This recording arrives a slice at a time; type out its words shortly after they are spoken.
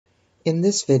In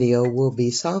this video, we'll be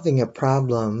solving a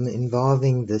problem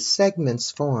involving the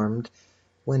segments formed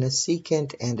when a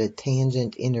secant and a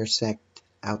tangent intersect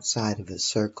outside of a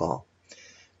circle.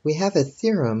 We have a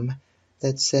theorem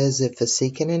that says if a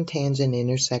secant and tangent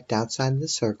intersect outside the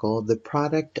circle, the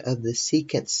product of the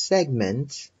secant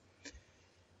segment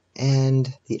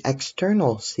and the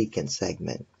external secant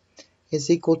segment is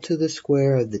equal to the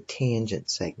square of the tangent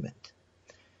segment.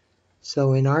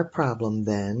 So in our problem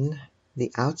then,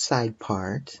 the outside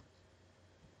part,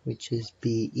 which is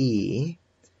BE,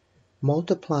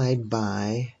 multiplied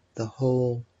by the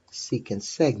whole secant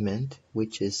segment,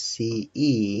 which is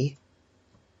CE,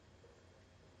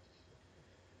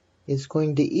 is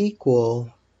going to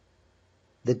equal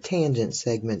the tangent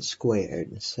segment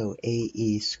squared, so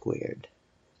AE squared.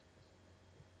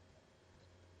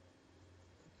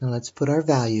 Now let's put our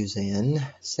values in.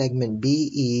 Segment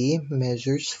BE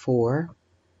measures 4.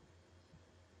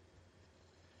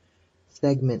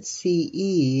 Segment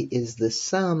CE is the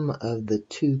sum of the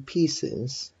two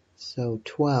pieces, so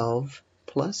 12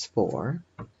 plus 4.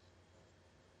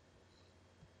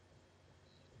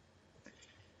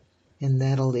 And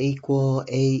that'll equal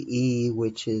AE,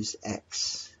 which is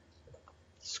x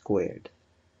squared.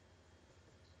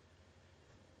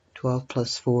 12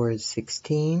 plus 4 is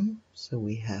 16, so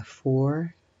we have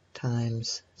 4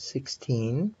 times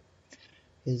 16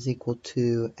 is equal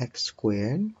to x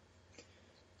squared.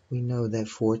 We know that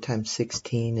 4 times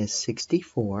 16 is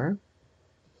 64.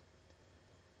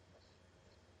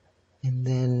 And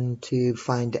then to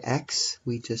find x,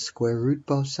 we just square root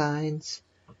both sides.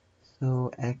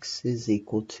 So x is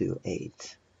equal to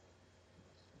 8.